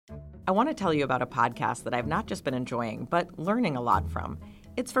I want to tell you about a podcast that I've not just been enjoying, but learning a lot from.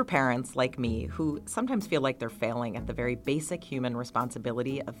 It's for parents like me who sometimes feel like they're failing at the very basic human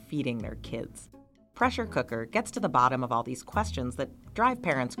responsibility of feeding their kids. Pressure Cooker gets to the bottom of all these questions that drive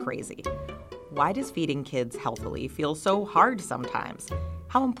parents crazy. Why does feeding kids healthily feel so hard sometimes?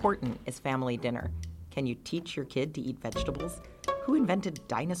 How important is family dinner? Can you teach your kid to eat vegetables? Who invented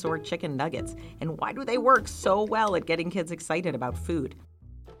dinosaur chicken nuggets? And why do they work so well at getting kids excited about food?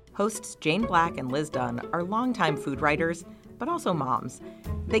 Hosts Jane Black and Liz Dunn are longtime food writers, but also moms.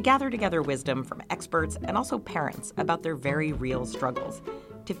 They gather together wisdom from experts and also parents about their very real struggles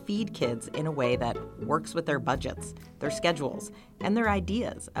to feed kids in a way that works with their budgets, their schedules, and their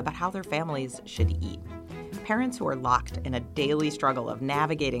ideas about how their families should eat. Parents who are locked in a daily struggle of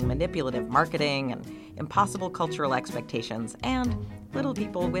navigating manipulative marketing and impossible cultural expectations, and little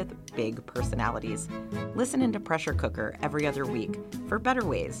people with big personalities. Listen into Pressure Cooker every other week for better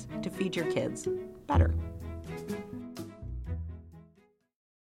ways to feed your kids better.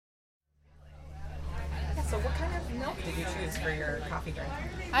 So what kind of milk did you choose for your coffee drink?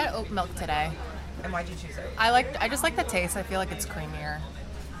 I had oat milk today. And why'd you choose it? I just like the taste. I feel like it's creamier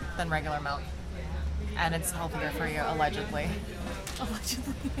than regular milk. And it's healthier for you, allegedly.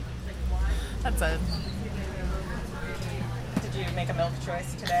 Allegedly. That's it. Did you make a milk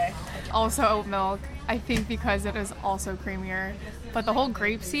choice today? Also oat milk, I think because it is also creamier. But the whole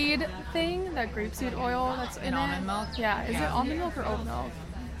grapeseed thing, that grapeseed oil that's in almond milk? Yeah, is it almond milk or oat milk?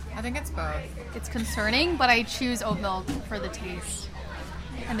 I think it's both. It's concerning, but I choose oat milk for the taste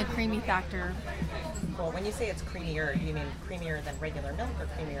and the creamy factor. Well, when you say it's creamier, do you mean creamier than regular milk or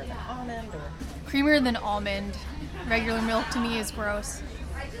creamier than almond? Or Creamier than almond. Regular milk to me is gross.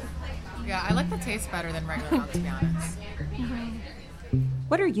 Yeah, I like the taste better than regular milk, to be honest.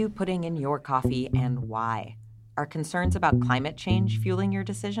 What are you putting in your coffee and why? Are concerns about climate change fueling your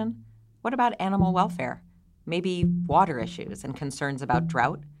decision? What about animal welfare? Maybe water issues and concerns about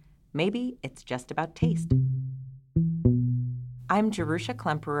drought? Maybe it's just about taste. I'm Jerusha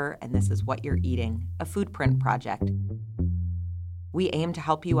Klemperer, and this is What You're Eating, a Foodprint project. We aim to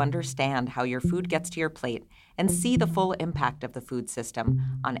help you understand how your food gets to your plate and see the full impact of the food system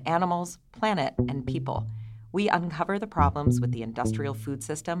on animals, planet, and people. We uncover the problems with the industrial food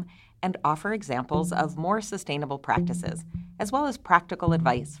system and offer examples of more sustainable practices, as well as practical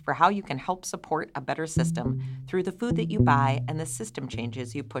advice for how you can help support a better system through the food that you buy and the system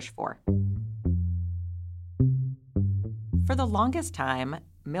changes you push for. For the longest time,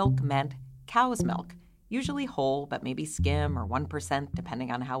 milk meant cow's milk, usually whole, but maybe skim or 1%,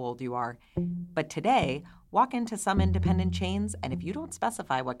 depending on how old you are. But today, walk into some independent chains, and if you don't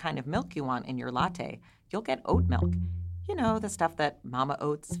specify what kind of milk you want in your latte, you'll get oat milk. You know, the stuff that mama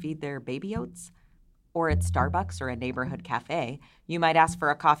oats feed their baby oats? Or at Starbucks or a neighborhood cafe, you might ask for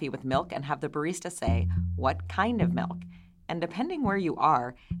a coffee with milk and have the barista say, what kind of milk? And depending where you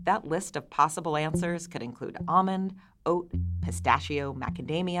are, that list of possible answers could include almond, oat, pistachio,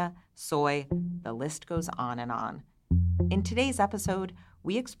 macadamia, soy. The list goes on and on. In today's episode,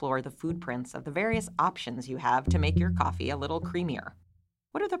 we explore the food prints of the various options you have to make your coffee a little creamier.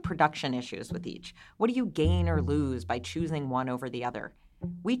 What are the production issues with each? What do you gain or lose by choosing one over the other?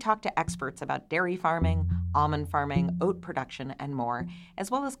 We talk to experts about dairy farming, almond farming, oat production, and more,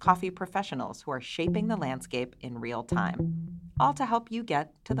 as well as coffee professionals who are shaping the landscape in real time, all to help you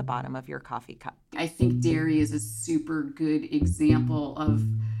get to the bottom of your coffee cup. I think dairy is a super good example of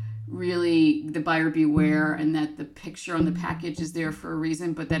really the buyer beware, and that the picture on the package is there for a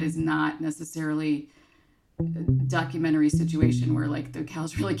reason, but that is not necessarily documentary situation where like the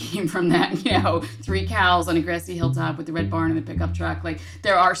cows really came from that, 3 cows on a grassy hilltop with the red barn and the pickup truck. Like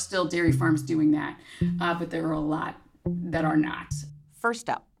there are still dairy farms doing that, but there are a lot that are not. First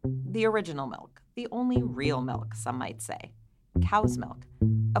up, the original milk, the only real milk, some might say. Cow's milk.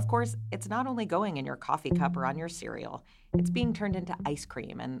 Of course, it's not only going in your coffee cup or on your cereal, it's being turned into ice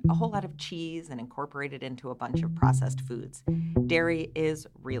cream and a whole lot of cheese and incorporated into a bunch of processed foods. Dairy is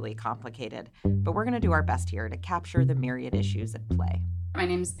really complicated, but we're going to do our best here to capture the myriad issues at play. My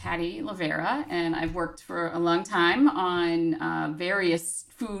name is Patty Lavera, and I've worked for a long time on various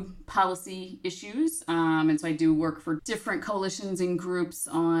food policy issues. And so I do work for different coalitions and groups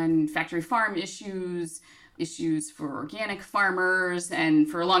on factory farm issues for organic farmers, and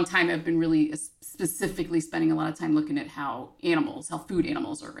for a long time I've been really specifically spending a lot of time looking at how food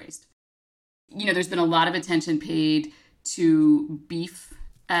animals are raised. There's been a lot of attention paid to beef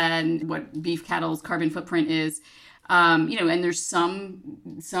and what beef cattle's carbon footprint is. And there's some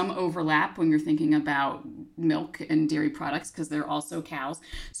overlap when you're thinking about milk and dairy products because they're also cows.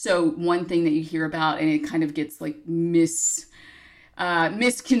 So one thing that you hear about, and it kind of gets like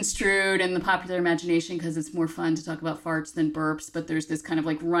misconstrued in the popular imagination because it's more fun to talk about farts than burps, but there's this kind of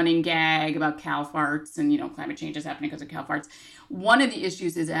like running gag about cow farts and, climate change is happening because of cow farts. One of the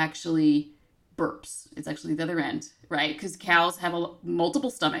issues is actually burps. It's actually the other end, right? Because cows have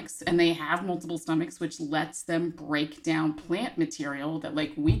multiple stomachs, and they have multiple stomachs, which lets them break down plant material that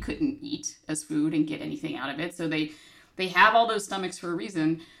like we couldn't eat as food and get anything out of it. So they have all those stomachs for a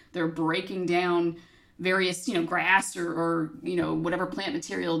reason. They're breaking down various, grass or whatever plant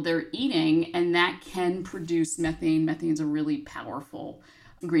material they're eating, and that can produce methane. Methane's a really powerful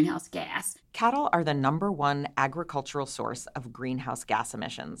greenhouse gas. Cattle are the number one agricultural source of greenhouse gas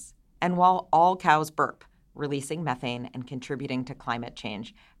emissions. And while all cows burp, releasing methane and contributing to climate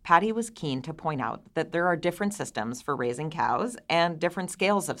change, Patty was keen to point out that there are different systems for raising cows and different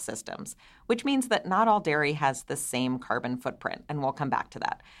scales of systems, which means that not all dairy has the same carbon footprint, and we'll come back to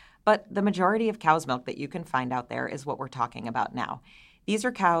that. But the majority of cow's milk that you can find out there is what we're talking about now. These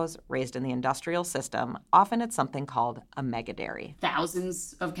are cows raised in the industrial system, often at something called a mega dairy.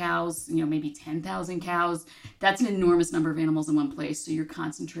 Thousands of cows, maybe 10,000 cows. That's an enormous number of animals in one place. So you're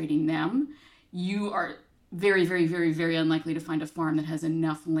concentrating them. You are very, very, very, very unlikely to find a farm that has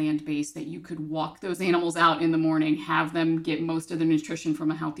enough land base that you could walk those animals out in the morning, have them get most of their nutrition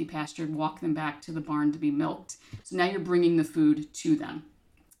from a healthy pasture, walk them back to the barn to be milked. So now you're bringing the food to them.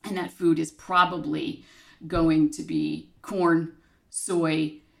 And that food is probably going to be corn,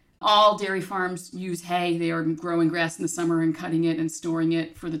 soy. All dairy farms use hay. They are growing grass in the summer and cutting it and storing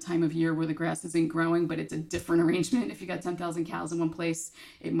it for the time of year where the grass isn't growing, but it's a different arrangement. If you got 10,000 cows in one place,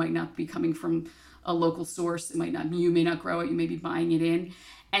 it might not be coming from a local source. You may not grow it. You may be buying it in.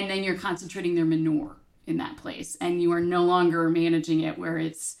 And then you're concentrating their manure in that place. And you are no longer managing it where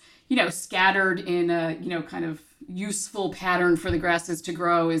it's, scattered in a, kind of useful pattern for the grasses to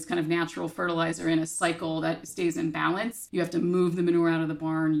grow is kind of natural fertilizer in a cycle that stays in balance. You have to move the manure out of the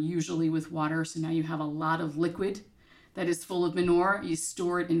barn, usually with water. So now you have a lot of liquid that is full of manure. You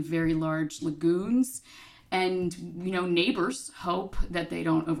store it in very large lagoons. And, neighbors hope that they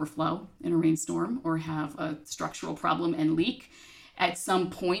don't overflow in a rainstorm or have a structural problem and leak. At some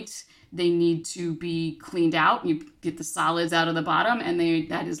point, they need to be cleaned out. You get the solids out of the bottom, and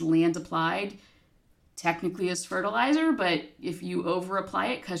that is land applied technically as fertilizer. But if you over apply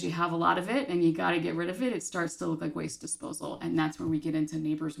it because you have a lot of it and you got to get rid of it, it starts to look like waste disposal. And that's where we get into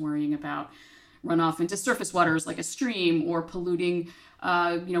neighbors worrying about runoff into surface waters like a stream or polluting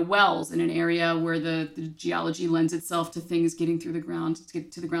wells in an area where the geology lends itself to things getting through the ground to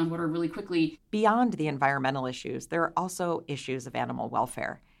get to the groundwater really quickly. Beyond the environmental issues, there are also issues of animal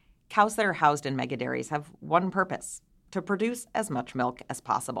welfare. Cows that are housed in mega dairies have one purpose: to produce as much milk as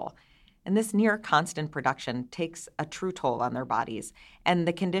possible. And this near constant production takes a true toll on their bodies, and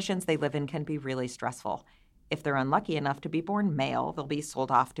the conditions they live in can be really stressful. If they're unlucky enough to be born male, they'll be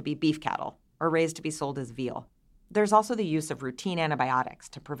sold off to be beef cattle or raised to be sold as veal. There's also the use of routine antibiotics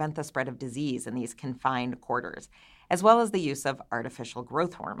to prevent the spread of disease in these confined quarters, as well as the use of artificial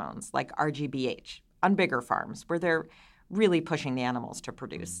growth hormones like RGBH on bigger farms where they're really pushing the animals to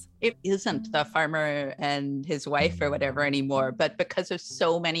produce. It isn't the farmer and his wife or whatever anymore, but because of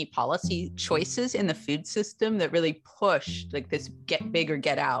so many policy choices in the food system that really push like this get big or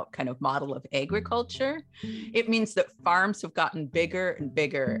get out kind of model of agriculture, it means that farms have gotten bigger and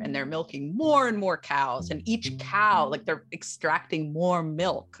bigger and they're milking more and more cows, and each cow, like they're extracting more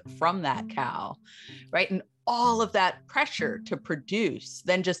milk from that cow, right? And all of that pressure to produce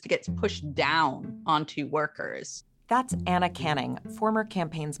then just gets pushed down onto workers. That's Anna Canning, former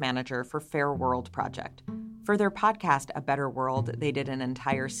campaigns manager for Fair World Project. For their podcast, A Better World, they did an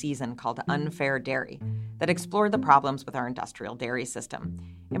entire season called Unfair Dairy that explored the problems with our industrial dairy system.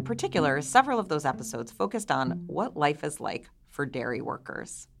 In particular, several of those episodes focused on what life is like for dairy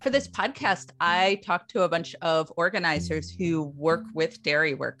workers. For this podcast, I talked to a bunch of organizers who work with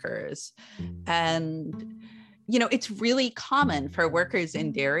dairy workers. And, it's really common for workers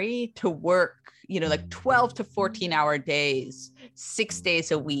in dairy to work like 12 to 14-hour days, 6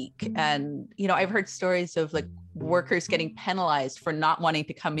 days a week. And, I've heard stories of like workers getting penalized for not wanting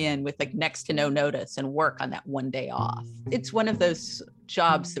to come in with like next to no notice and work on that one day off. It's one of those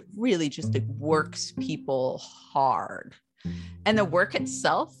jobs that really just works people hard. And the work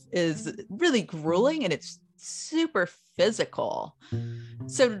itself is really grueling and it's super physical.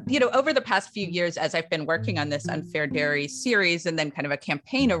 So, over the past few years, as I've been working on this Unfair Dairy series and then kind of a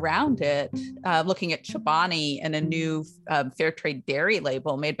campaign around it, looking at Chobani and a new fair trade dairy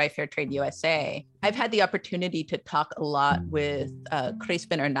label made by Fair Trade USA, I've had the opportunity to talk a lot with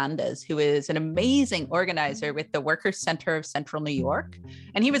Crispin Hernandez, who is an amazing organizer with the Workers Center of Central New York.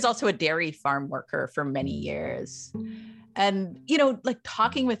 And he was also a dairy farm worker for many years. And, like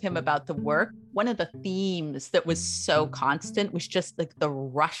talking with him about the work, one of the themes that was so constant was just like the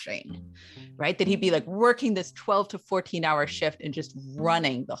rushing, right? That he'd be like working this 12 to 14 hour shift and just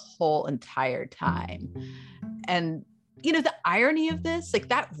running the whole entire time. And, the irony of this, like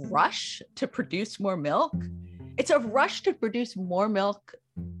that rush to produce more milk, it's a rush to produce more milk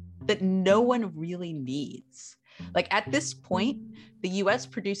that no one really needs. Like at this point, the US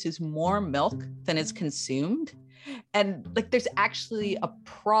produces more milk than is consumed. And like there's actually a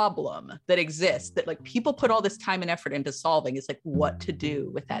problem that exists that like people put all this time and effort into solving, is like what to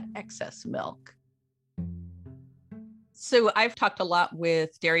do with that excess milk. So I've talked a lot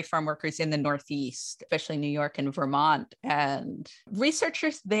with dairy farm workers in the Northeast, especially New York and Vermont. And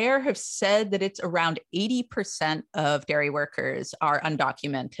researchers there have said that it's around 80% of dairy workers are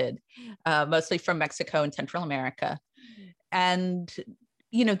undocumented, mostly from Mexico and Central America. And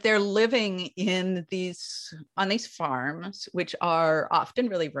they're living on these farms, which are often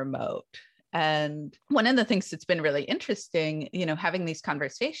really remote. And one of the things that's been really interesting, having these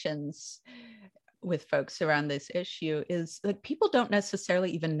conversations with folks around this issue is like people don't necessarily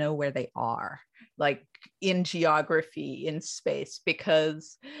even know where they are, like in geography, in space,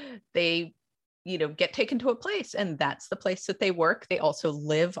 because they get taken to a place and that's the place that they work. They also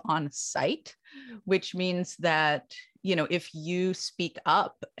live on site, which means that, if you speak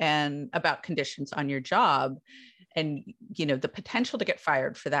up and about conditions on your job, and, the potential to get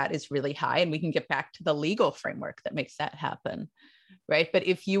fired for that is really high. And we can get back to the legal framework that makes that happen, right? But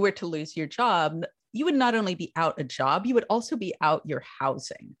if you were to lose your job, you would not only be out a job, you would also be out your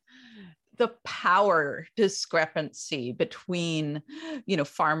housing. The power discrepancy between,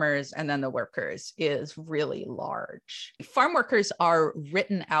 farmers and then the workers is really large. Farm workers are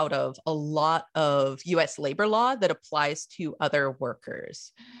written out of a lot of US labor law that applies to other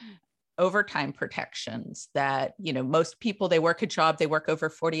workers. Overtime protections that, most people, they work a job, they work over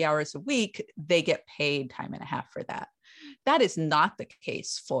 40 hours a week, they get paid time and a half for that. That is not the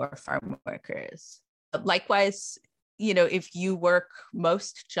case for farm workers. Likewise, if you work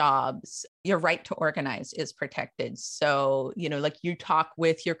most jobs, your right to organize is protected. So, like you talk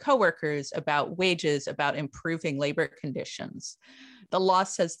with your coworkers about wages, about improving labor conditions. The law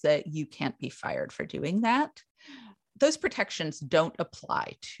says that you can't be fired for doing that. Those protections don't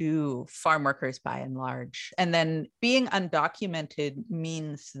apply to farm workers by and large. And then being undocumented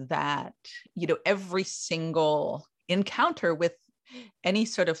means that, every single encounter with any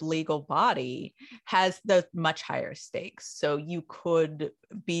sort of legal body has the much higher stakes. So you could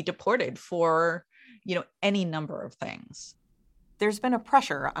be deported for, any number of things. There's been a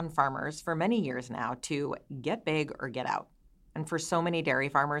pressure on farmers for many years now to get big or get out. And for so many dairy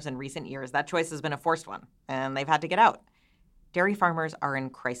farmers in recent years, that choice has been a forced one, and they've had to get out. Dairy farmers are in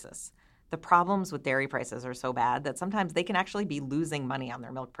crisis. The problems with dairy prices are so bad that sometimes they can actually be losing money on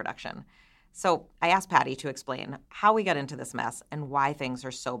their milk production. So I asked Patty to explain how we got into this mess and why things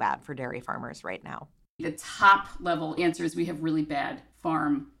are so bad for dairy farmers right now. The top level answer is we have really bad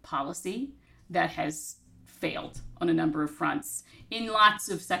farm policy that has failed on a number of fronts in lots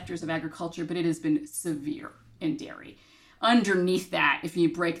of sectors of agriculture, but it has been severe in dairy. Underneath that, if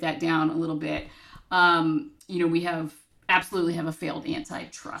you break that down a little bit, we absolutely have a failed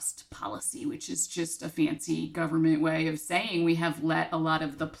antitrust policy, which is just a fancy government way of saying we have let a lot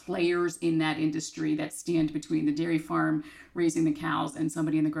of the players in that industry that stand between the dairy farm raising the cows and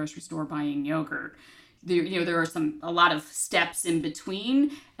somebody in the grocery store buying yogurt. There are a lot of steps in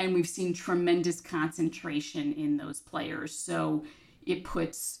between, and we've seen tremendous concentration in those players. So it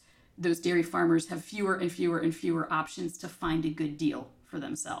puts those dairy farmers have fewer and fewer and fewer options to find a good deal for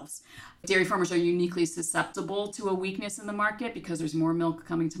themselves. Dairy farmers are uniquely susceptible to a weakness in the market because there's more milk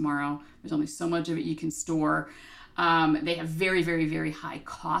coming tomorrow. There's only so much of it you can store. They have very, very, very high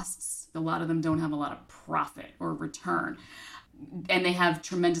costs. A lot of them don't have a lot of profit or return. And they have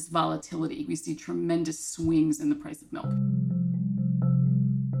tremendous volatility. We see tremendous swings in the price of milk.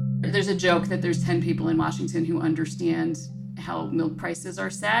 There's a joke that there's 10 people in Washington who understand how milk prices are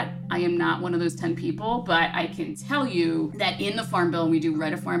set. I am not one of those 10 people, but I can tell you that in the Farm Bill, and we do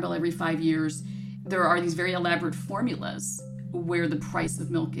write a Farm Bill every 5 years, there are these very elaborate formulas where the price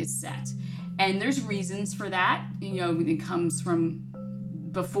of milk is set. And there's reasons for that. It comes from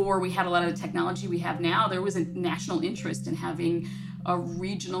before we had a lot of the technology we have now. There was a national interest in having a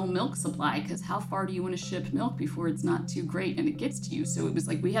regional milk supply, because how far do you want to ship milk before it's not too great and it gets to you? So it was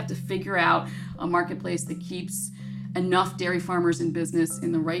like we have to figure out a marketplace that keeps enough dairy farmers in business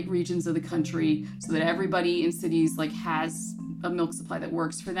in the right regions of the country so that everybody in cities has a milk supply that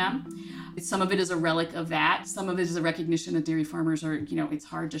works for them. Some of it is a relic of that. Some of it is a recognition that dairy farmers are, it's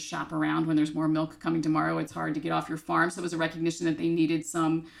hard to shop around when there's more milk coming tomorrow. It's hard to get off your farm. So it was a recognition that they needed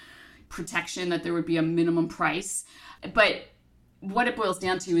some protection, that there would be a minimum price. But what it boils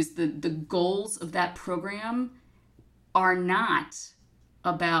down to is the goals of that program are not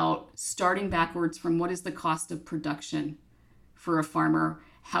about starting backwards from what is the cost of production for a farmer.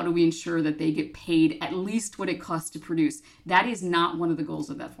 How do we ensure that they get paid at least what it costs to produce? That is not one of the goals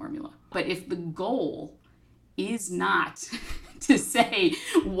of that formula. But if the goal is not to say,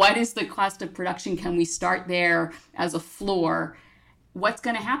 what is the cost of production? Can we start there as a floor? What's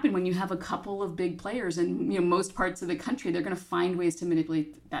going to happen when you have a couple of big players in most parts of the country? They're going to find ways to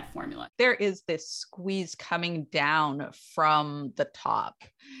manipulate that formula. There is this squeeze coming down from the top.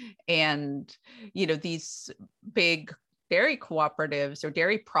 And, these big dairy cooperatives or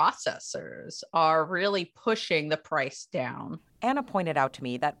dairy processors are really pushing the price down. Anna pointed out to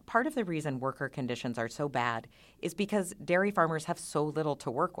me that part of the reason worker conditions are so bad is because dairy farmers have so little to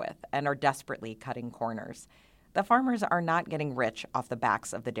work with and are desperately cutting corners. The farmers are not getting rich off the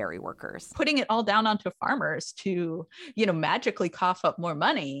backs of the dairy workers. Putting it all down onto farmers to, magically cough up more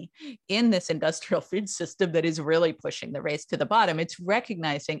money in this industrial food system that is really pushing the race to the bottom. It's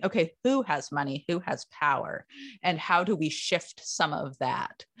recognizing, okay, who has money, who has power, and how do we shift some of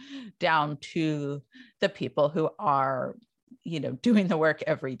that down to the people who are doing the work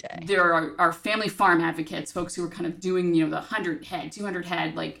every day. There are family farm advocates, folks who are kind of doing, the 100 head, 200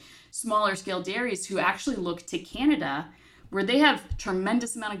 head, like smaller scale dairies who actually look to Canada, where they have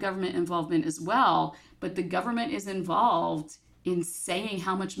tremendous amount of government involvement as well, but the government is involved in saying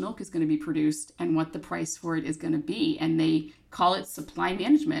how much milk is going to be produced and what the price for it is going to be. And they call it supply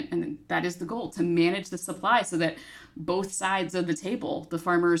management. And that is the goal, to manage the supply so that both sides of the table, the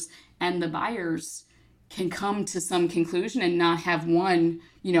farmers and the buyers, can come to some conclusion and not have one,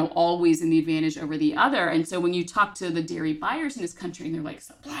 always in the advantage over the other. And so when you talk to the dairy buyers in this country and they're like,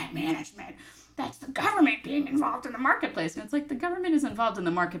 supply management, that's the government being involved in the marketplace. And it's like, the government is involved in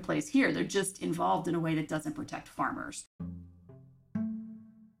the marketplace here. They're just involved in a way that doesn't protect farmers.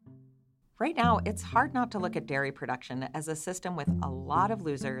 Right now, it's hard not to look at dairy production as a system with a lot of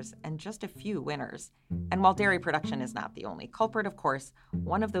losers and just a few winners. And while dairy production is not the only culprit, of course,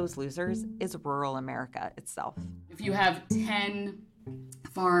 one of those losers is rural America itself. If you have 10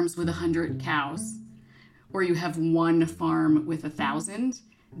 farms with 100 cows, or you have one farm with 1,000,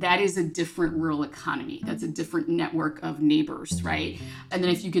 that is a different rural economy. That's a different network of neighbors, right? And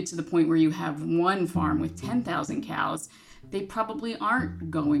then if you get to the point where you have one farm with 10,000 cows, they probably aren't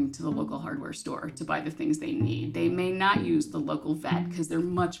going to the local hardware store to buy the things they need. They may not use the local vet because they're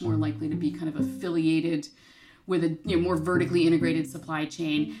much more likely to be kind of affiliated with a more vertically integrated supply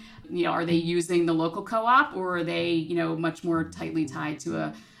chain. Are they using the local co-op, or are they much more tightly tied to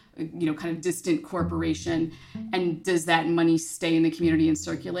a kind of distant corporation? And does that money stay in the community and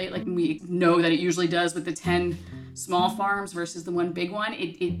circulate? Like we know that it usually does with the 10 small farms versus the one big one.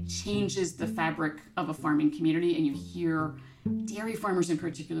 It changes the fabric of a farming community, and you hear dairy farmers in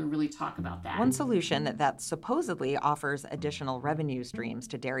particular really talk about that. One solution that supposedly offers additional revenue streams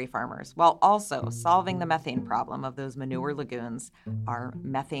to dairy farmers while also solving the methane problem of those manure lagoons are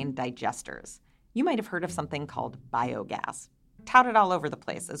methane digesters. You might have heard of something called biogas, touted all over the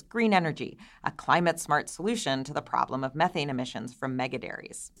place as green energy, a climate-smart solution to the problem of methane emissions from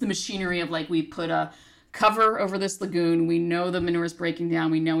megadairies. The machinery of we put a cover over this lagoon, we know the manure is breaking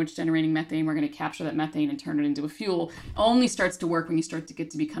down, we know it's generating methane, we're going to capture that methane and turn it into a fuel, only starts to work when you start to get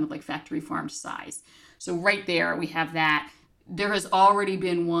to be kind of like factory farmed size. So right there we have that. There has already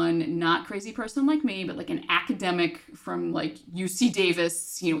been one not crazy person like me, but like an academic from UC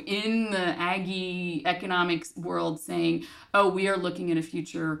Davis, in the Aggie economics world saying, oh, we are looking at a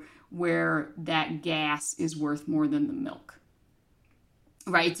future where that gas is worth more than the milk.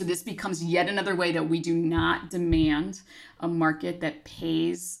 Right? So this becomes yet another way that we do not demand a market that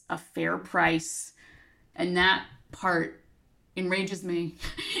pays a fair price. And that part enrages me.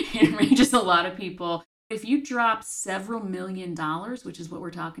 It enrages a lot of people. If you drop several $1 million, which is what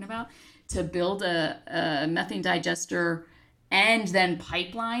we're talking about, to build a methane digester and then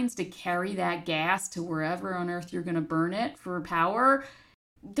pipelines to carry that gas to wherever on earth you're going to burn it for power,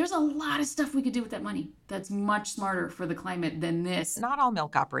 there's a lot of stuff we could do with that money that's much smarter for the climate than this. Not all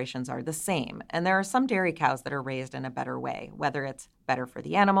milk operations are the same, and there are some dairy cows that are raised in a better way, whether it's better for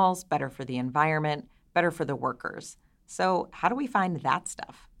the animals, better for the environment, better for the workers. So how do we find that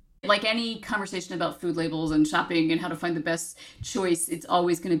stuff? Like any conversation about food labels and shopping and how to find the best choice, it's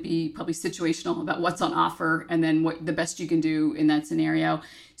always going to be probably situational about what's on offer and then what the best you can do in that scenario.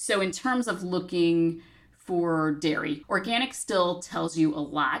 So in terms of looking for dairy, organic still tells you a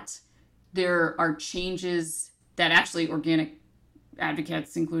lot. there are changes that actually organic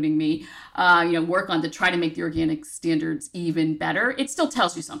advocates, including me, work on to try to make the organic standards even better, it still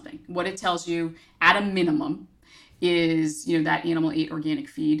tells you something. What it tells you at a minimum is, that animal ate organic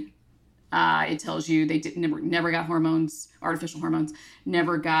feed. It tells you they never got hormones, artificial hormones,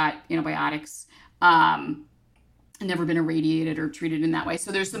 never got antibiotics, never been irradiated or treated in that way.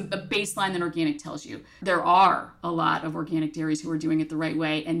 So there's a baseline that organic tells you. There are a lot of organic dairies who are doing it the right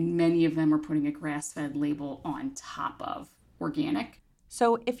way, and many of them are putting a grass-fed label on top of organic.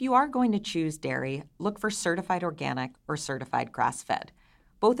 So if you are going to choose dairy, look for certified organic or certified grass-fed.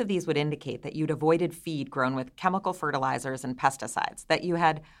 Both of these would indicate that you'd avoided feed grown with chemical fertilizers and pesticides, that you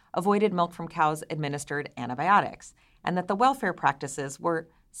had avoided milk from cows administered antibiotics, and that the welfare practices were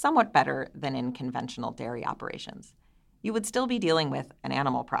somewhat better than in conventional dairy operations. You would still be dealing with an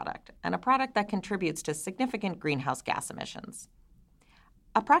animal product, and a product that contributes to significant greenhouse gas emissions.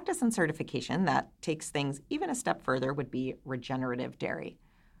 A practice and certification that takes things even a step further would be regenerative dairy.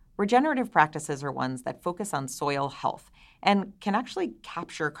 Regenerative practices are ones that focus on soil health and can actually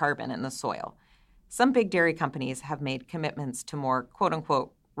capture carbon in the soil. Some big dairy companies have made commitments to more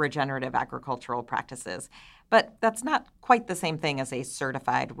quote-unquote regenerative agricultural practices, but that's not quite the same thing as a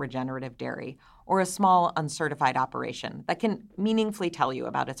certified regenerative dairy or a small uncertified operation that can meaningfully tell you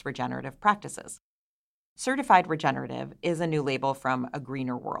about its regenerative practices. Certified Regenerative is a new label from A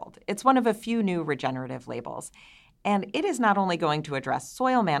Greener World. It's one of a few new regenerative labels, and it is not only going to address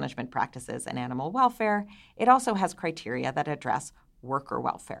soil management practices and animal welfare, it also has criteria that address worker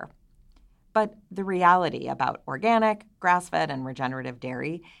welfare. But the reality about organic, grass-fed, and regenerative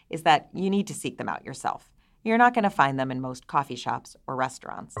dairy is that you need to seek them out yourself. You're not going to find them in most coffee shops or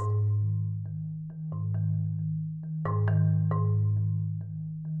restaurants.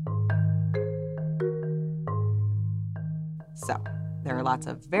 So, there are lots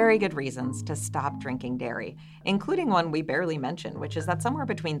of very good reasons to stop drinking dairy, including one we barely mentioned, which is that somewhere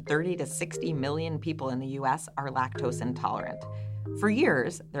between 30 to 60 million people in the U.S. are lactose intolerant. For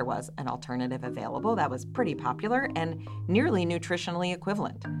years, there was an alternative available that was pretty popular and nearly nutritionally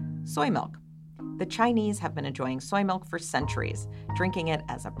equivalent: soy milk. The Chinese have been enjoying soy milk for centuries, drinking it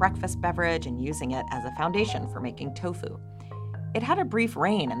as a breakfast beverage and using it as a foundation for making tofu. It had a brief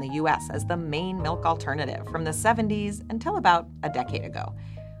reign in the U.S. as the main milk alternative from the 70s until about a decade ago.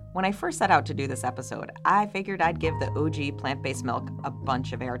 When I first set out to do this episode, I figured I'd give the OG plant-based milk a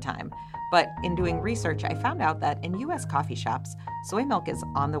bunch of airtime. But in doing research, I found out that in U.S. coffee shops, soy milk is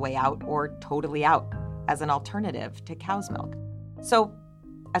on the way out or totally out as an alternative to cow's milk. So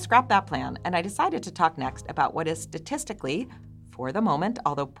I scrapped that plan, and I decided to talk next about what is statistically, for the moment,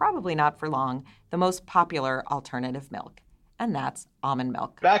 although probably not for long, the most popular alternative milk. And that's almond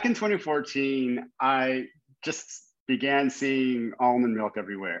milk. Back in 2014, I just began seeing almond milk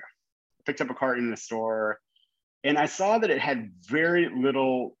everywhere. I picked up a carton in the store, and I saw that it had very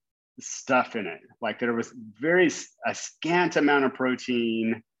little stuff in it. Like there was a scant amount of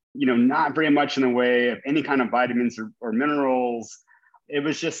protein, not very much in the way of any kind of vitamins or minerals. It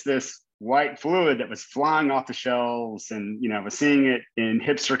was just this white fluid that was flying off the shelves. And, I was seeing it in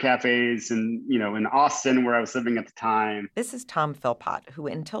hipster cafes and, in Austin where I was living at the time. This is Tom Philpott, who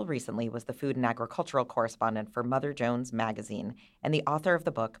until recently was the food and agricultural correspondent for Mother Jones magazine and the author of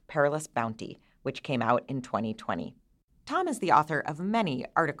the book Perilous Bounty, which came out in 2020. Tom is the author of many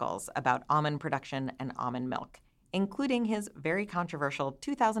articles about almond production and almond milk, including his very controversial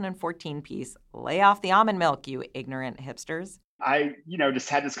 2014 piece, "Lay Off the Almond Milk, You Ignorant Hipsters." I, just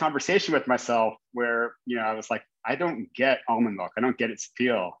had this conversation with myself where, I was like, I don't get almond milk. I don't get its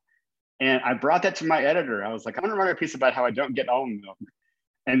appeal. And I brought that to my editor. I was like, I'm going to write a piece about how I don't get almond milk.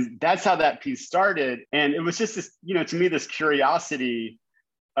 And that's how that piece started. And it was just this, to me, this curiosity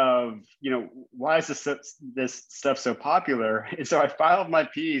of, why is this stuff so popular? And so I filed my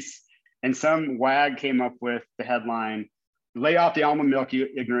piece, and some wag came up with the headline, "Lay Off the Almond Milk, You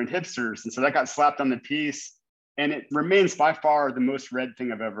Ignorant Hipsters." And so that got slapped on the piece. And it remains by far the most read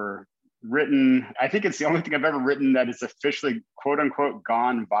thing I've ever written. I think it's the only thing I've ever written that is officially, quote unquote,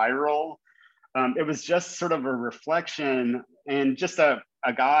 gone viral. It was just sort of a reflection and just a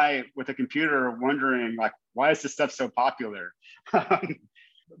guy with a computer wondering, like, why is this stuff so popular?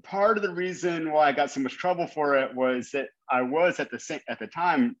 Part of the reason why I got so much trouble for it was that I was at the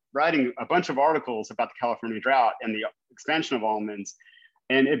time writing a bunch of articles about the California drought and the expansion of almonds.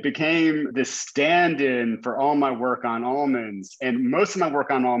 And it became this stand-in for all my work on almonds. And most of my work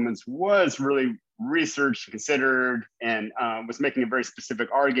on almonds was really researched, considered, and was making a very specific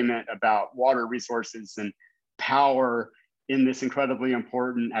argument about water resources and power in this incredibly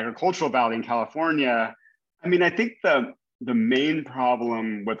important agricultural valley in California. I mean, I think the the main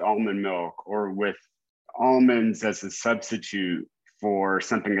problem with almond milk or with almonds as a substitute for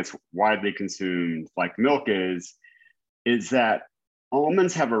something that's widely consumed like milk is that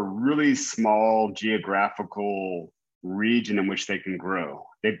almonds have a really small geographical region in which they can grow.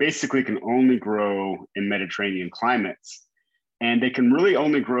 They basically can only grow in Mediterranean climates, and they can really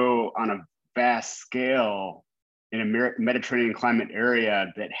only grow on a vast scale in a Mediterranean climate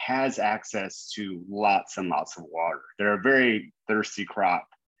area that has access to lots and lots of water. They're a very thirsty crop.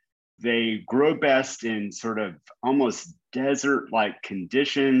 They grow best in sort of almost desert-like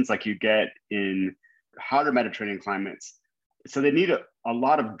conditions like you get in hotter Mediterranean climates. So they need a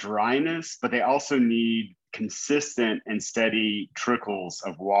lot of dryness, but they also need consistent and steady trickles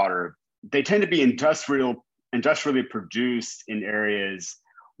of water. They tend to be industrially produced in areas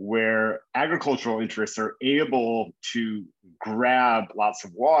where agricultural interests are able to grab lots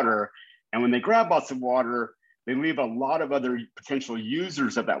of water. And when they grab lots of water, they leave a lot of other potential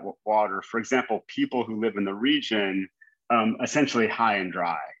users of that water. For example, people who live in the region, essentially high and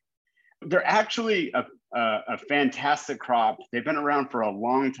dry. They're actually a fantastic crop. They've been around for a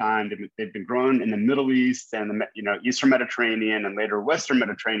long time. They've been grown in the Middle East and the Eastern Mediterranean and later Western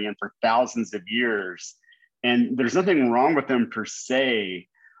Mediterranean for thousands of years. And there's nothing wrong with them per se,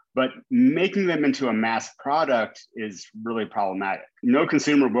 but making them into a mass product is really problematic. No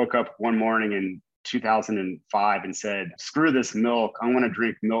consumer woke up one morning in 2005 and said, screw this milk, I want to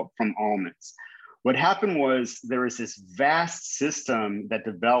drink milk from almonds. What happened was there was this vast system that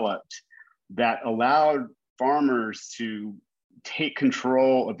developed that allowed farmers to take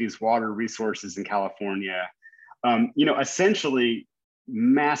control of these water resources in California, essentially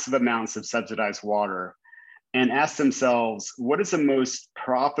massive amounts of subsidized water, and ask themselves, what is the most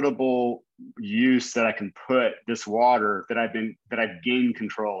profitable use that I can put this water that I've gained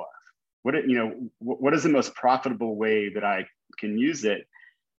control of? What is the most profitable way that I can use it?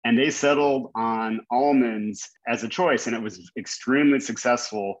 And they settled on almonds as a choice, and it was extremely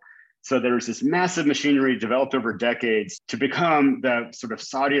successful. So there was this massive machinery developed over decades to become the sort of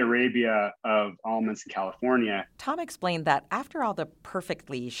Saudi Arabia of almonds in California. Tom explained that after all the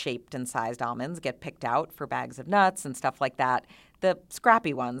perfectly shaped and sized almonds get picked out for bags of nuts and stuff like that, the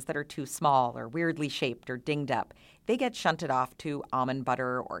scrappy ones that are too small or weirdly shaped or dinged up, they get shunted off to almond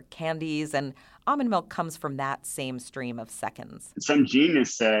butter or candies, and almond milk comes from that same stream of seconds. Some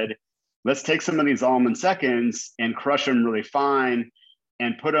genius said, let's take some of these almond seconds and crush them really fine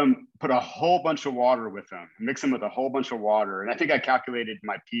and put a whole bunch of water with them, mix them with a whole bunch of water. And I think I calculated in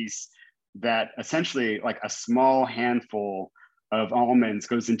my piece that essentially like a small handful of almonds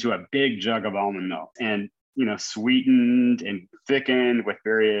goes into a big jug of almond milk and, sweetened and thickened with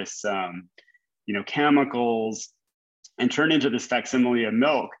various, chemicals and turned into this facsimile of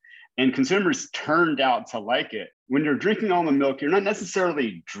milk. And consumers turned out to like it. When you're drinking almond milk, you're not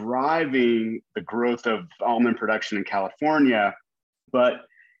necessarily driving the growth of almond production in California, but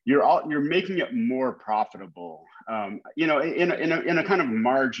you're making it more profitable, in a kind of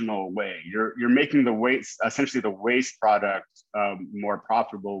marginal way. You're making essentially the waste product more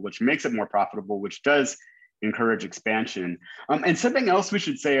profitable, which makes it more profitable, which does encourage expansion. And something else we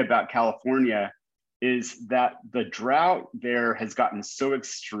should say about California is that the drought there has gotten so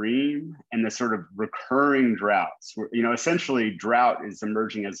extreme, and the sort of recurring droughts, essentially drought is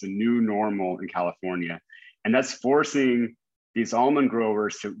emerging as the new normal in California. And that's forcing these almond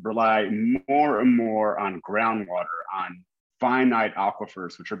growers to rely more and more on groundwater, on finite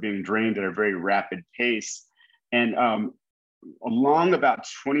aquifers, which are being drained at a very rapid pace. And along about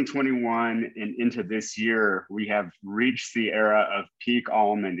 2021 and into this year, we have reached the era of peak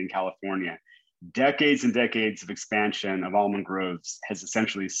almond in California. Decades and decades of expansion of almond groves has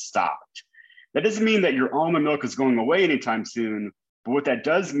essentially stopped. That doesn't mean that your almond milk is going away anytime soon, but what that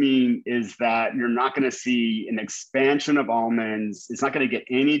does mean is that you're not going to see an expansion of almonds. It's not going to get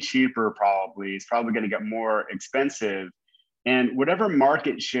any cheaper, probably. It's probably going to get more expensive. And whatever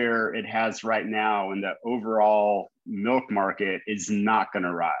market share it has right now in the overall milk market is not going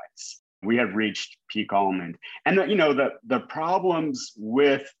to rise. We have reached peak almond. And the problems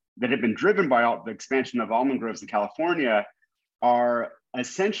that have been driven by the expansion of almond groves in California are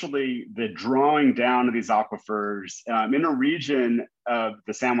essentially the drawing down of these aquifers in a region of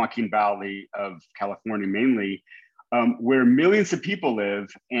the San Joaquin Valley of California mainly, where millions of people live,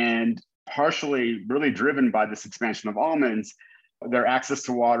 and partially really driven by this expansion of almonds, their access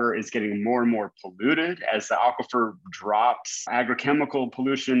to water is getting more and more polluted as the aquifer drops. Agrochemical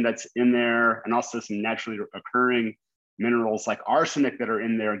pollution that's in there, and also some naturally occurring minerals like arsenic that are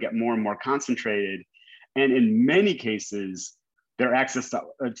in there get more and more concentrated. And in many cases, their access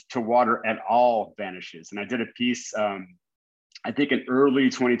to water at all vanishes. And I did a piece I think in early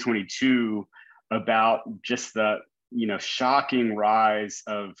 2022, about just the shocking rise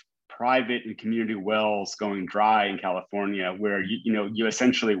of private and community wells going dry in California, where you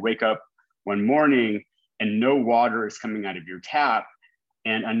essentially wake up one morning and no water is coming out of your tap,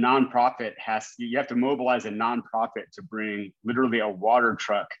 and you have to mobilize a nonprofit to bring literally a water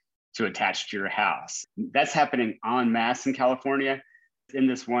truck to attach to your house. That's happening en masse in California, in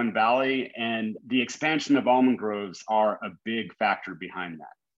this one valley, and the expansion of almond groves are a big factor behind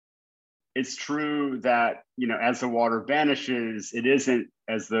that. It's true that, as the water vanishes, it isn't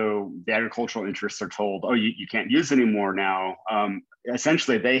as though the agricultural interests are told, oh, you can't use anymore now.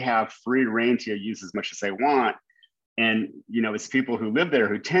 Essentially, they have free rein to use as much as they want. And, it's people who live there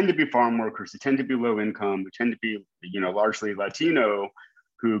who tend to be farm workers, who tend to be low income, who tend to be, largely Latino,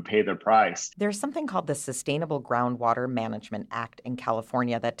 who pay the price. There's something called the Sustainable Groundwater Management Act in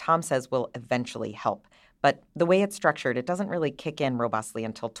California that Tom says will eventually help. But the way it's structured, it doesn't really kick in robustly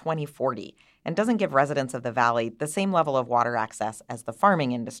until 2040 and doesn't give residents of the valley the same level of water access as the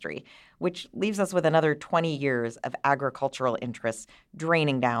farming industry, which leaves us with another 20 years of agricultural interests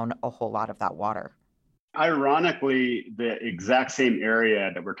draining down a whole lot of that water. Ironically, the exact same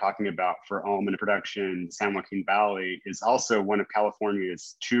area that we're talking about for almond production, San Joaquin Valley, is also one of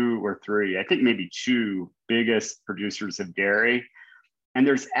California's 2 or 3, I think maybe 2 biggest producers of dairy. And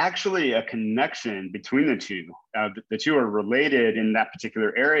there's actually a connection between the two. The two are related in that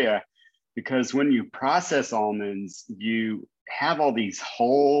particular area because when you process almonds, you have all these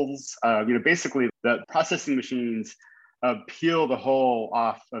holes. Basically the processing machines peel the hull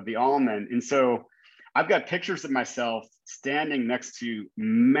off of the almond. And so I've got pictures of myself standing next to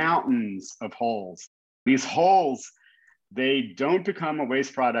mountains of holes. These holes, they don't become a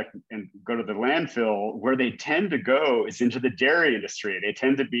waste product and go to the landfill. Where they tend to go is into the dairy industry. They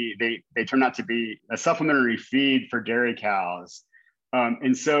turn out to be a supplementary feed for dairy cows.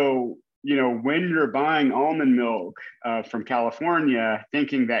 And so, when you're buying almond milk from California,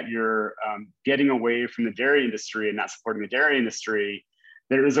 thinking that you're getting away from the dairy industry and not supporting the dairy industry,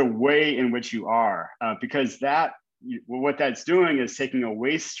 there is a way in which you are, because what that's doing is taking a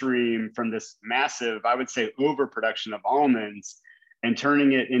waste stream from this massive, I would say, overproduction of almonds and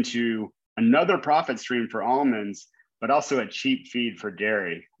turning it into another profit stream for almonds, but also a cheap feed for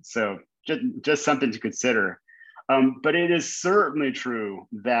dairy. So just something to consider. But it is certainly true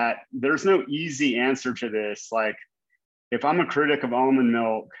that there's no easy answer to this. Like, if I'm a critic of almond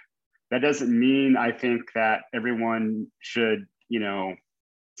milk, that doesn't mean I think that everyone should,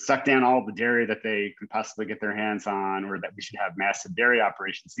 suck down all the dairy that they can possibly get their hands on, or that we should have massive dairy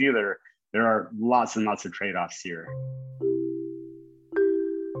operations either. There are lots and lots of trade-offs here.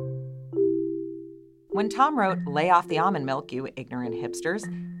 When Tom wrote, "Lay off the almond milk, you ignorant hipsters,"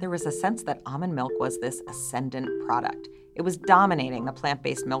 there was a sense that almond milk was this ascendant product. It was dominating the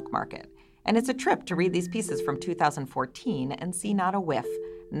plant-based milk market. And it's a trip to read these pieces from 2014 and see not a whiff,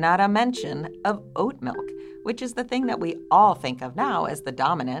 not a mention of oat milk, which is the thing that we all think of now as the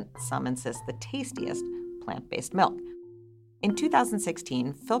dominant, some insist the tastiest, plant-based milk. In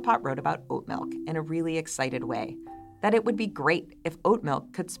 2016, Philpott wrote about oat milk in a really excited way, that it would be great if oat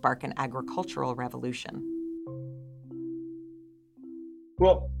milk could spark an agricultural revolution.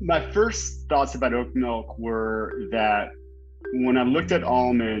 Well, my first thoughts about oat milk were that when I looked at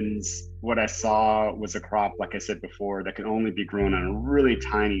almonds, what I saw was a crop, like I said before, that can only be grown on a really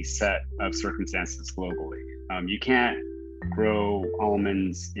tiny set of circumstances globally. You can't grow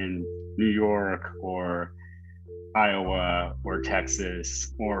almonds in New York or Iowa or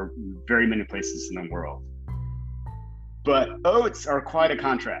Texas or very many places in the world. But oats are quite a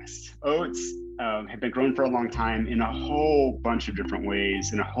contrast. Oats have been grown for a long time in a whole bunch of different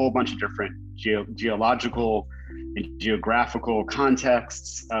ways, in a whole bunch of different geological and geographical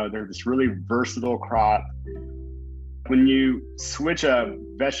contexts. They're this really versatile crop. When you switch a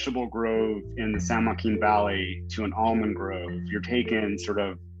vegetable grove in the San Joaquin Valley to an almond grove, you're taking sort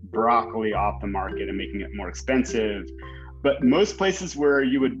of broccoli off the market and making it more expensive. But most places where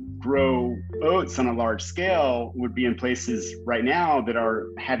you would grow oats on a large scale would be in places right now that are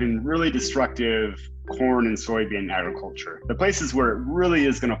having really destructive corn and soybean agriculture. The places where it really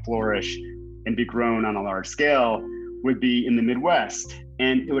is going to flourish and be grown on a large scale would be in the Midwest.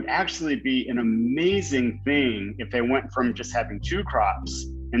 And it would actually be an amazing thing if they went from just having 2 crops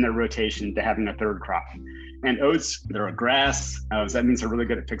in their rotation to having a 3rd crop. And oats, they're a grass, so that means they're really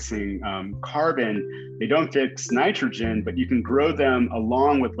good at fixing carbon. They don't fix nitrogen, but you can grow them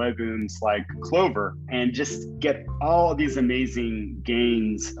along with legumes like clover and just get all these amazing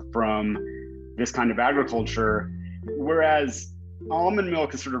gains from this kind of agriculture. Whereas almond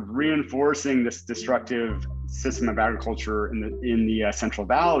milk is sort of reinforcing this destructive system of agriculture in the Central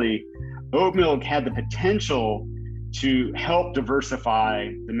Valley, oat milk had the potential to help diversify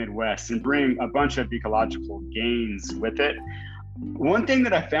the Midwest and bring a bunch of ecological gains with it. One thing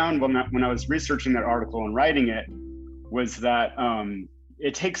that I found when I was researching that article and writing it was that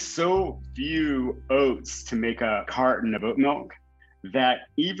it takes so few oats to make a carton of oat milk that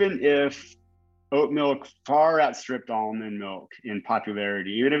even if oat milk far outstripped almond milk in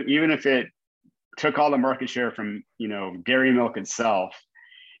popularity, even if it took all the market share from dairy milk itself,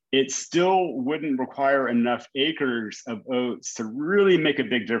 it still wouldn't require enough acres of oats to really make a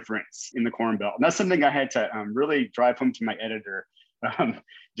big difference in the Corn Belt. And that's something I had to really drive home to my editor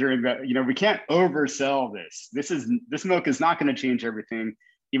during that. We can't oversell this. This milk is not going to change everything,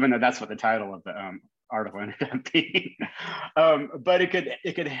 even though that's what the title of the article ended up being. But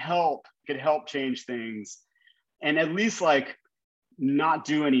it could help change things, and at least not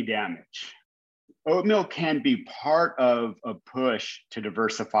do any damage. Oat milk can be part of a push to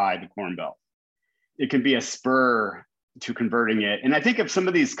diversify the Corn Belt. It can be a spur to converting it. And I think if some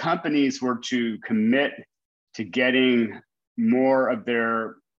of these companies were to commit to getting more of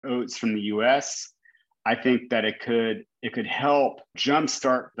their oats from the US, I think that it could help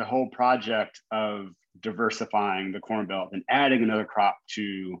jumpstart the whole project of diversifying the Corn Belt and adding another crop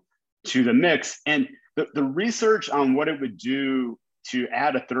to the mix. And the research on what it would do to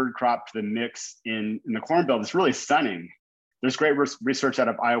add a third crop to the mix in the Corn Belt is really stunning. There's great research out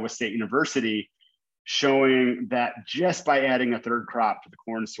of Iowa State University showing that just by adding a third crop to the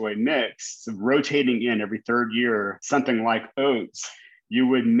corn-soy mix, so rotating in every third year, something like oats, you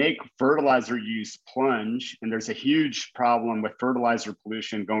would make fertilizer use plunge. And there's a huge problem with fertilizer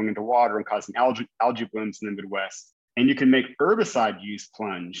pollution going into water and causing algae blooms in the Midwest. And you can make herbicide use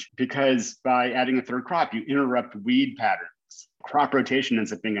plunge because by adding a third crop, you interrupt weed patterns. Crop rotation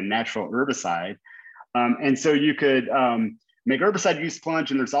ends up being a natural herbicide. And so you could make herbicide use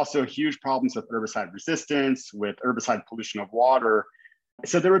plunge. And there's also huge problems with herbicide resistance, with herbicide pollution of water.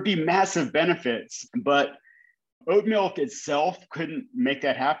 So there would be massive benefits, but oat milk itself couldn't make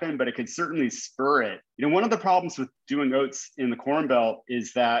that happen, but it could certainly spur it. One of the problems with doing oats in the Corn Belt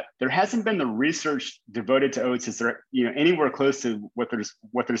is that there hasn't been the research devoted to oats anywhere close to what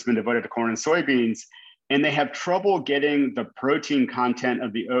there's been devoted to corn and soybeans. And they have trouble getting the protein content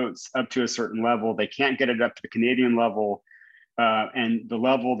of the oats up to a certain level. They can't get it up to the Canadian level and the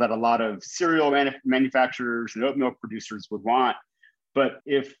level that a lot of cereal manufacturers and oat milk producers would want. But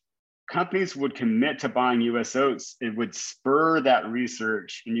if companies would commit to buying US oats, it would spur that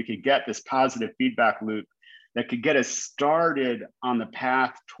research, and you could get this positive feedback loop that could get us started on the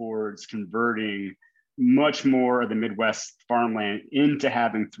path towards converting much more of the Midwest farmland into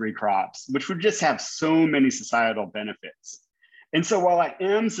having three crops, which would just have so many societal benefits. And so while I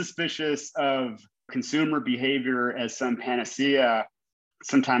am suspicious of consumer behavior as some panacea,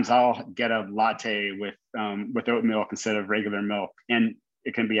 sometimes I'll get a latte with oat milk instead of regular milk. And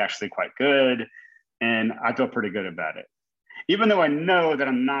it can be actually quite good. And I feel pretty good about it, even though I know that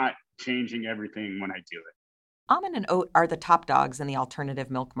I'm not changing everything when I do it. Almond and oat are the top dogs in the alternative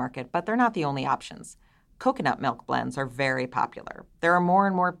milk market, but they're not the only options. Coconut milk blends are very popular. There are more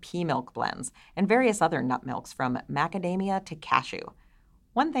and more pea milk blends and various other nut milks from macadamia to cashew.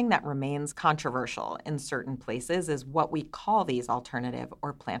 One thing that remains controversial in certain places is what we call these alternative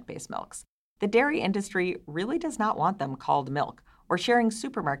or plant-based milks. The dairy industry really does not want them called milk or sharing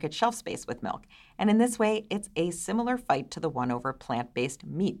supermarket shelf space with milk, and in this way, it's a similar fight to the one over plant-based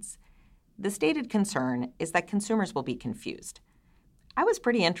meats. The stated concern is that consumers will be confused. I was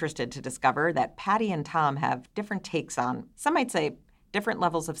pretty interested to discover that Patty and Tom have different takes on, some might say, different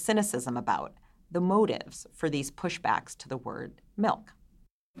levels of cynicism about the motives for these pushbacks to the word milk.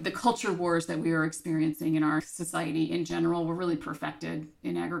 The culture wars that we are experiencing in our society in general were really perfected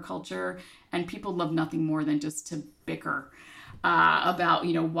in agriculture, and people love nothing more than just to bicker about,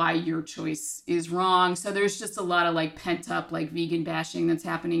 why your choice is wrong. So there's just a lot of pent up vegan bashing that's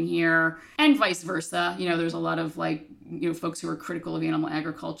happening here, and vice versa. There's a lot of folks who are critical of animal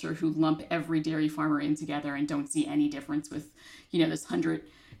agriculture who lump every dairy farmer in together and don't see any difference with, this 100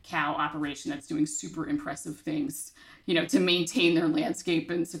 cow operation that's doing super impressive things, to maintain their landscape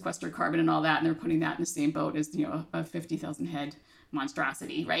and sequester carbon and all that. And they're putting that in the same boat as, a 50,000 head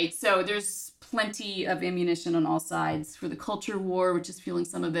monstrosity, right? So there's plenty of ammunition on all sides for the culture war, which is fueling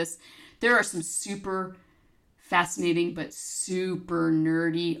some of this. There are some super fascinating but super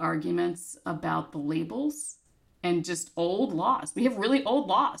nerdy arguments about the labels and just old laws. We have really old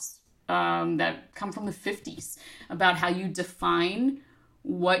laws that come from the 50s about how you define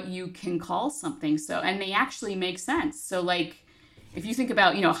what you can call something. So, and they actually make sense. So if you think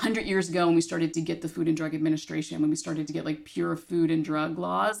about, 100 years ago when we started to get the Food and Drug Administration, when we started to get like pure food and drug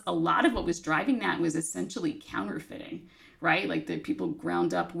laws, a lot of what was driving that was essentially counterfeiting, right? Like the people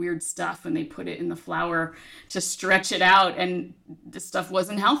ground up weird stuff and they put it in the flour to stretch it out, and the stuff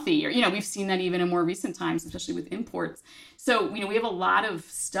wasn't healthy. Or, we've seen that even in more recent times, especially with imports. So, we have a lot of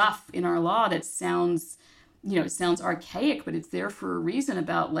stuff in our law that sounds, it sounds archaic, but it's there for a reason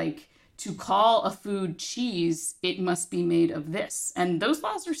about like, to call a food cheese, it must be made of this. And those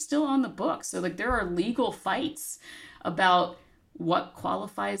laws are still on the books. So like there are legal fights about what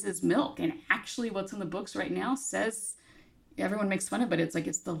qualifies as milk. And actually what's in the books right now says, everyone makes fun of it. It's like,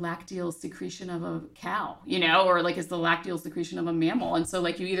 it's the lacteal secretion of a cow, or like it's the lacteal secretion of a mammal. And so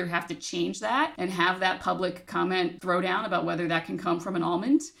like you either have to change that and have that public comment throwdown about whether that can come from an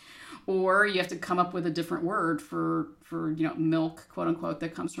almond, or you have to come up with a different word for milk, quote unquote,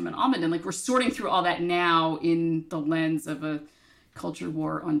 that comes from an almond. And like we're sorting through all that now in the lens of a culture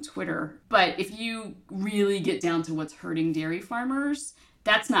war on Twitter. But if you really get down to what's hurting dairy farmers,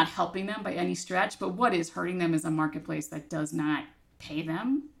 that's not helping them by any stretch. But what is hurting them is a marketplace that does not pay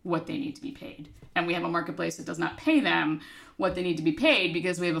them what they need to be paid. And we have a marketplace that does not pay them what they need to be paid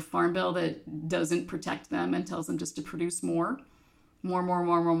because we have a farm bill that doesn't protect them and tells them just to produce more,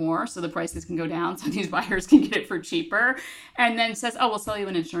 so the prices can go down so these buyers can get it for cheaper, and then says, oh, we'll sell you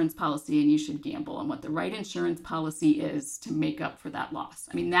an insurance policy and you should gamble on what the right insurance policy is to make up for that loss.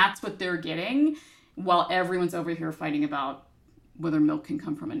 I mean, that's what they're getting while everyone's over here fighting about whether milk can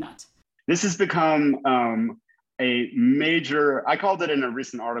come from a nut. This has become a major, I called it in a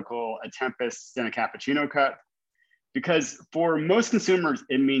recent article, a tempest in a cappuccino cup, because for most consumers,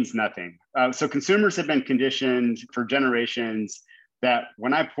 it means nothing. So consumers have been conditioned for generations that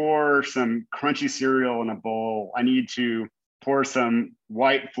when I pour some crunchy cereal in a bowl, I need to pour some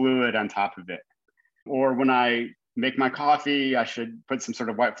white fluid on top of it. Or when I make my coffee, I should put some sort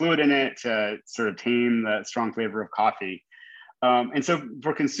of white fluid in it to sort of tame the strong flavor of coffee. And so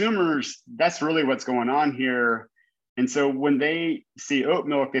for consumers, that's really what's going on here. And so when they see oat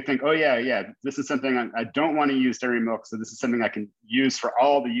milk, they think, oh yeah, this is something I don't want to use dairy milk. So this is something I can use for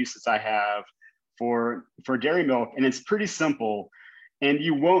all the uses I have for dairy milk. And it's pretty simple. And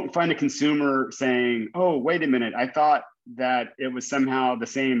you won't find a consumer saying, oh, wait a minute, I thought that it was somehow the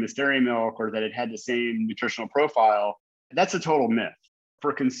same as dairy milk or that it had the same nutritional profile. That's a total myth.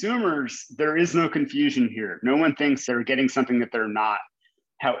 For consumers, there is no confusion here. No one thinks they're getting something that they're not.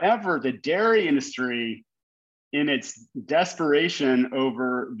 However, the dairy industry, in its desperation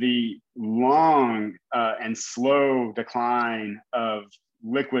over the long and slow decline of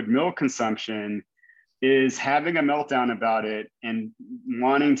liquid milk consumption, is having a meltdown about it and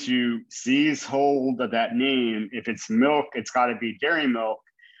wanting to seize hold of that name. If it's milk, it's got to be dairy milk.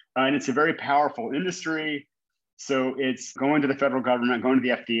 And it's a very powerful industry. So it's going to the federal government, going to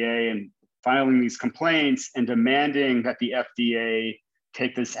the FDA and filing these complaints and demanding that the FDA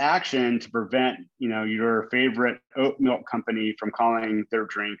take this action to prevent, your favorite oat milk company from calling their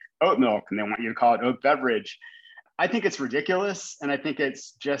drink oat milk, and they want you to call it oat beverage. I think it's ridiculous, and I think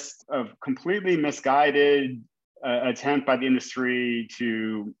it's just a completely misguided attempt by the industry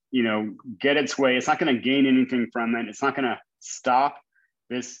to, get its way. It's not going to gain anything from it. It's not going to stop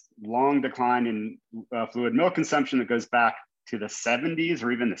this long decline in fluid milk consumption that goes back to the 70s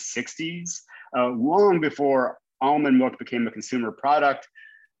or even the 60s, long before almond milk became a consumer product.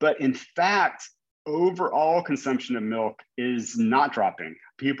 But in fact, overall consumption of milk is not dropping.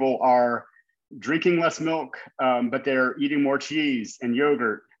 People are drinking less milk, but they're eating more cheese and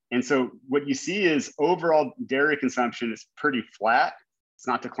yogurt. And so what you see is overall dairy consumption is pretty flat. It's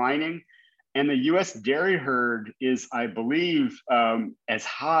not declining. And the US dairy herd is, I believe, as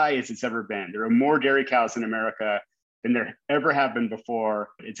high as it's ever been. There are more dairy cows in America than there ever have been before.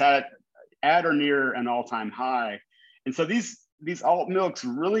 It's at or near an all-time high. And so these alt milks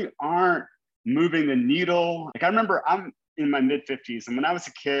really aren't moving the needle. Like I remember I'm in my mid 50s, and when I was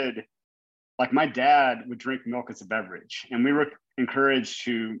a kid, like my dad would drink milk as a beverage, and we were encouraged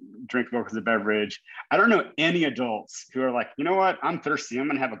to drink milk as a beverage. I don't know any adults who are like, you know what, I'm thirsty, I'm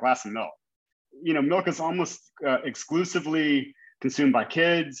gonna have a glass of milk. Milk is almost exclusively consumed by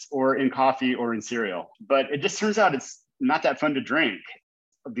kids or in coffee or in cereal, but it just turns out it's not that fun to drink.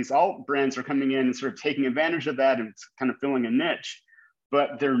 These alt brands are coming in and sort of taking advantage of that, and it's kind of filling a niche,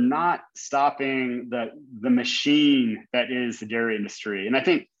 but they're not stopping the machine that is the dairy industry. And I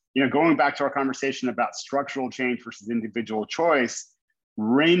think, going back to our conversation about structural change versus individual choice,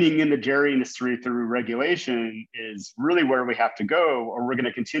 reining in the dairy industry through regulation is really where we have to go, or we're going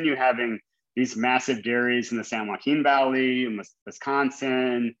to continue having these massive dairies in the San Joaquin Valley, in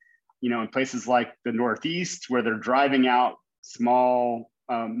Wisconsin, in places like the Northeast, where they're driving out small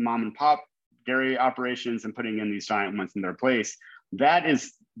mom and pop dairy operations and putting in these giant ones in their place.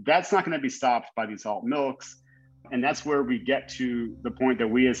 That's not going to be stopped by these alt milks. And that's where we get to the point that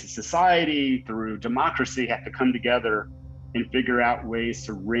we as a society, through democracy, have to come together and figure out ways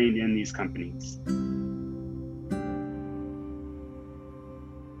to rein in these companies.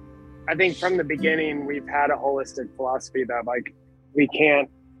 I think from the beginning, we've had a holistic philosophy that like we can't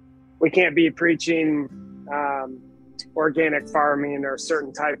be preaching organic farming or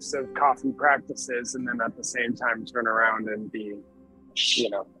certain types of coffee practices and then at the same time turn around and be,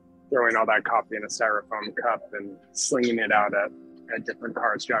 throwing all that coffee in a styrofoam cup and slinging it out at different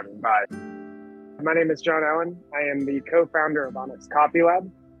cars driving by. My name is John Allen. I am the co-founder of Onyx Coffee Lab.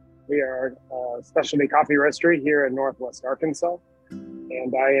 We are a specialty coffee roastery here in Northwest Arkansas.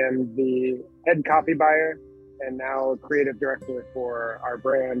 And I am the head coffee buyer and now creative director for our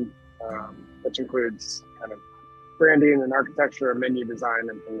brand, which includes kind of branding and architecture, menu design,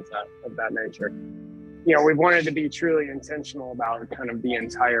 and things of that nature. We've wanted to be truly intentional about kind of the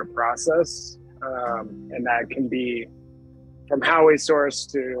entire process. And that can be from how we source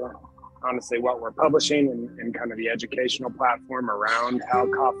to honestly what we're publishing and kind of the educational platform around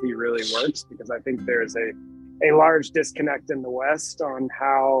how coffee really works, because I think there's a large disconnect in the West on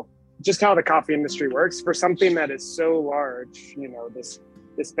how the coffee industry works for something that is so large,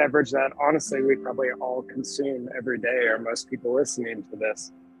 this beverage that honestly we probably all consume every day, or most people listening to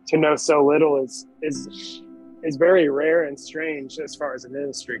this. To know so little is very rare and strange as far as an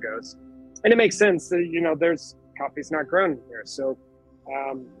industry goes. And it makes sense that, there's coffee's not grown here. So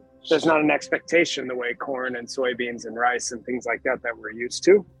there's not an expectation the way corn and soybeans and rice and things like that we're used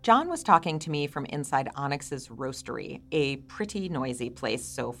to. John was talking to me from inside Onyx's roastery, a pretty noisy place,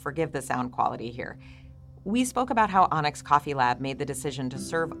 so forgive the sound quality here. We spoke about how Onyx Coffee Lab made the decision to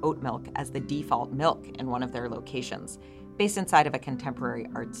serve oat milk as the default milk in one of their locations, based inside of a contemporary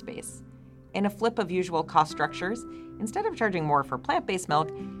art space. In a flip of usual cost structures, instead of charging more for plant-based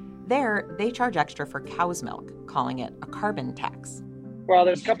milk, there they charge extra for cow's milk, calling it a carbon tax. Well,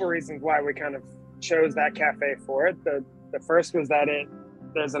 there's a couple of reasons why we kind of chose that cafe for it. The first was that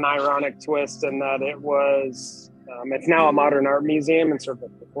there's an ironic twist in that it was, it's now a modern art museum and sort of a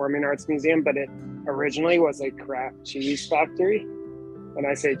performing arts museum, but it originally was a craft cheese factory. And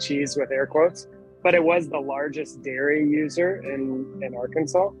I say cheese with air quotes, but it was the largest dairy user in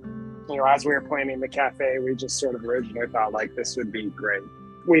Arkansas. As we were planning the cafe, we just sort of originally thought like this would be great.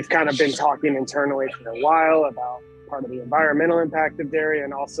 We've kind of been talking internally for a while about part of the environmental impact of dairy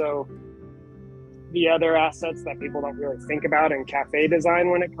and also the other assets that people don't really think about in cafe design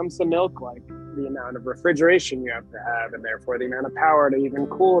when it comes to milk, like the amount of refrigeration you have to have and therefore the amount of power to even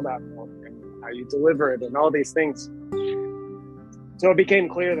cool that milk and how you deliver it and all these things. So it became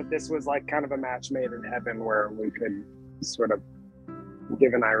clear that this was like kind of a match made in heaven where we could sort of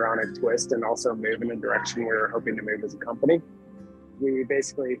give an ironic twist and also move in a direction we were hoping to move as a company. We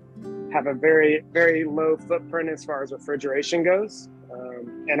basically have a very, very low footprint as far as refrigeration goes,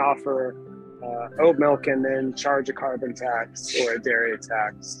 and offer oat milk and then charge a carbon tax or a dairy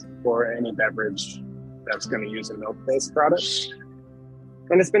tax for any beverage that's going to use a milk-based product.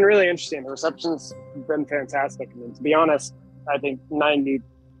 And it's been really interesting. The reception's been fantastic. I mean, to be honest, I think 99%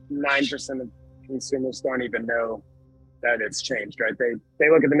 of consumers don't even know that it's changed, right? They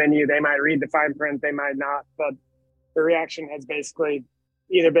look at the menu, they might read the fine print, they might not, but the reaction has basically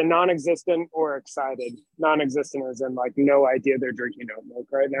either been non-existent or excited. Non-existent as in like no idea they're drinking oat milk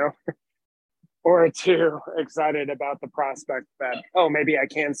right now. Or two, excited about the prospect that, maybe I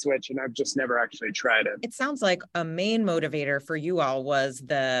can switch and I've just never actually tried it. It sounds like a main motivator for you all was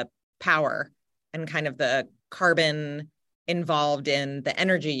the power and kind of the carbon involved in the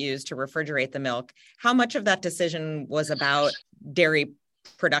energy used to refrigerate the milk. How much of that decision was about dairy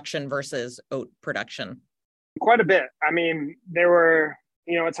production versus oat production? Quite a bit. I mean, there were,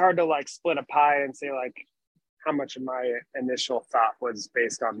 it's hard to like split a pie and say like how much of my initial thought was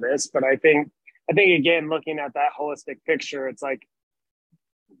based on this. But I think again, looking at that holistic picture, it's like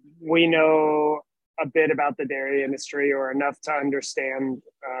we know a bit about the dairy industry or enough to understand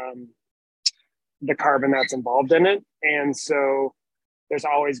the carbon that's involved in it. And so there's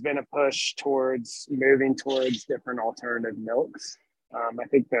always been a push towards moving towards different alternative milks. I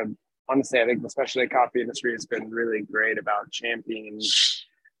think the especially the coffee industry has been really great about championing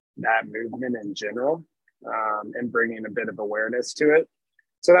that movement in general, and bringing a bit of awareness to it.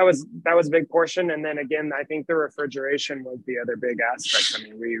 So that was a big portion. And then again, I think the refrigeration was the other big aspect. I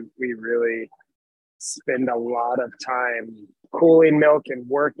mean, we really spend a lot of time cooling milk and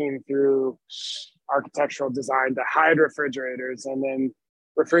working through architectural design to hide refrigerators and then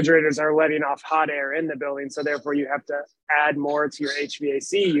refrigerators are letting off hot air in the building. So therefore you have to add more to your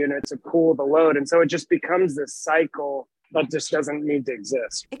HVAC unit to cool the load. And so it just becomes this cycle that just doesn't need to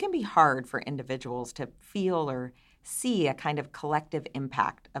exist. It can be hard for individuals to feel or see a kind of collective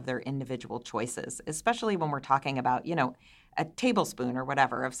impact of their individual choices, especially when we're talking about, a tablespoon or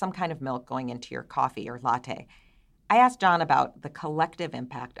whatever of some kind of milk going into your coffee or latte. I asked John about the collective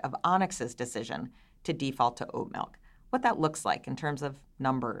impact of Onyx's decision to default to oat milk, what that looks like in terms of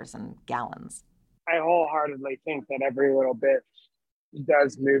numbers and gallons. I wholeheartedly think that every little bit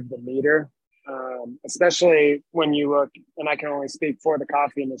does move the meter, especially when you look, and I can only speak for the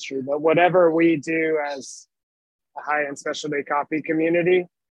coffee industry, but whatever we do as a high-end specialty coffee community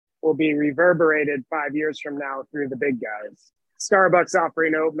will be reverberated 5 years from now through the big guys. Starbucks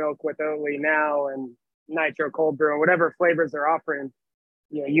offering oat milk with Oatly now and nitro cold brew and whatever flavors they're offering,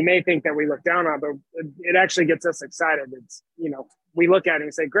 you may think that we look down on, but it actually gets us excited. It's, we look at it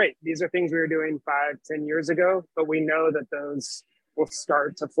and say, great, these are things we were doing 5-10 years ago, but we know that those will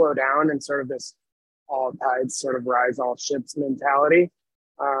start to flow down and sort of this all tides sort of rise all ships mentality.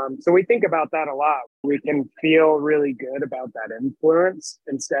 So we think about that a lot. We can feel really good about that influence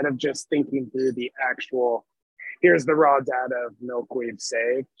instead of just thinking through the actual, here's the raw data of milk we've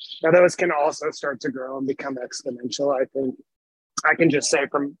saved. Now those can also start to grow and become exponential. I think I can just say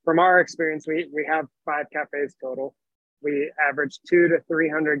from our experience, we have 5 cafes total. We average 200 to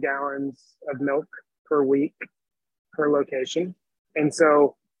 300 gallons of milk per week per location. And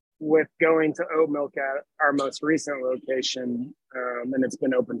so with going to oat milk at our most recent location, and it's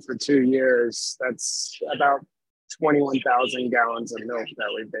been open for 2 years, that's about 21,000 gallons of milk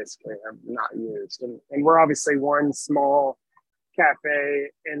that we basically have not used. And we're obviously one small cafe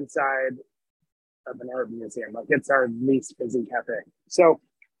inside of an art museum. Like, it's our least busy cafe. So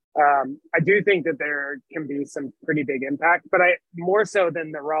I do think that there can be some pretty big impact, but more so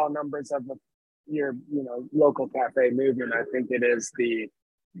than the raw numbers of your local cafe movement, I think it is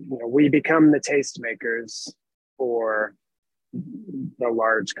we become the tastemakers for the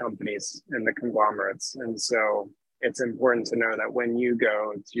large companies and the conglomerates. And so it's important to know that when you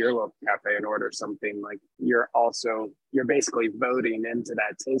go to your local cafe and order something, like, you're basically voting into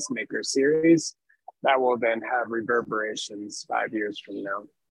that tastemaker series that will then have reverberations 5 years from now.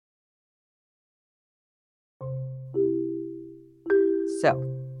 So,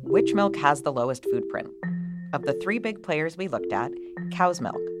 which milk has the lowest food print? Of the 3 big players we looked at, cow's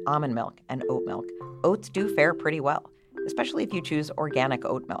milk, almond milk, and oat milk, oats do fare pretty well, especially if you choose organic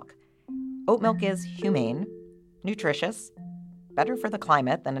oat milk. Oat milk is humane, nutritious, better for the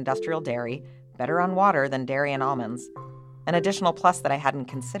climate than industrial dairy, better on water than dairy and almonds. An additional plus that I hadn't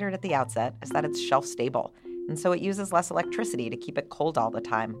considered at the outset is that it's shelf-stable, and so it uses less electricity to keep it cold all the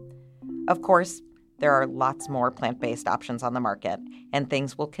time. Of course, there are lots more plant-based options on the market, and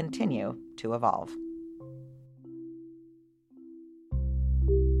things will continue to evolve.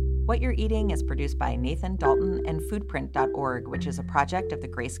 What You're Eating is produced by Nathan Dalton and Foodprint.org, which is a project of the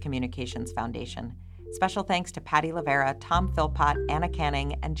Grace Communications Foundation. Special thanks to Patty Lavera, Tom Philpott, Anna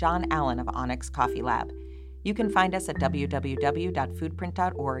Canning, and John Allen of Onyx Coffee Lab. You can find us at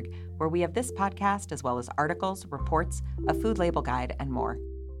www.foodprint.org, where we have this podcast as well as articles, reports, a food label guide, and more.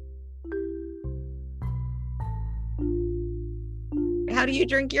 How do you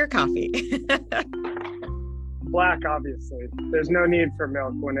drink your coffee? Black, obviously. There's no need for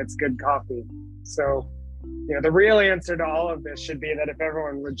milk when it's good coffee. So, the real answer to all of this should be that if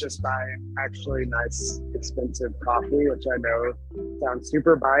everyone would just buy actually nice, expensive coffee, which I know sounds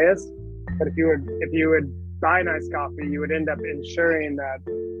super biased, but if you would buy nice coffee, you would end up ensuring that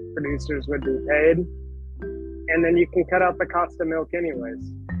producers would be paid, and then you can cut out the cost of milk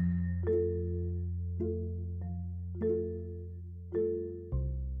anyways.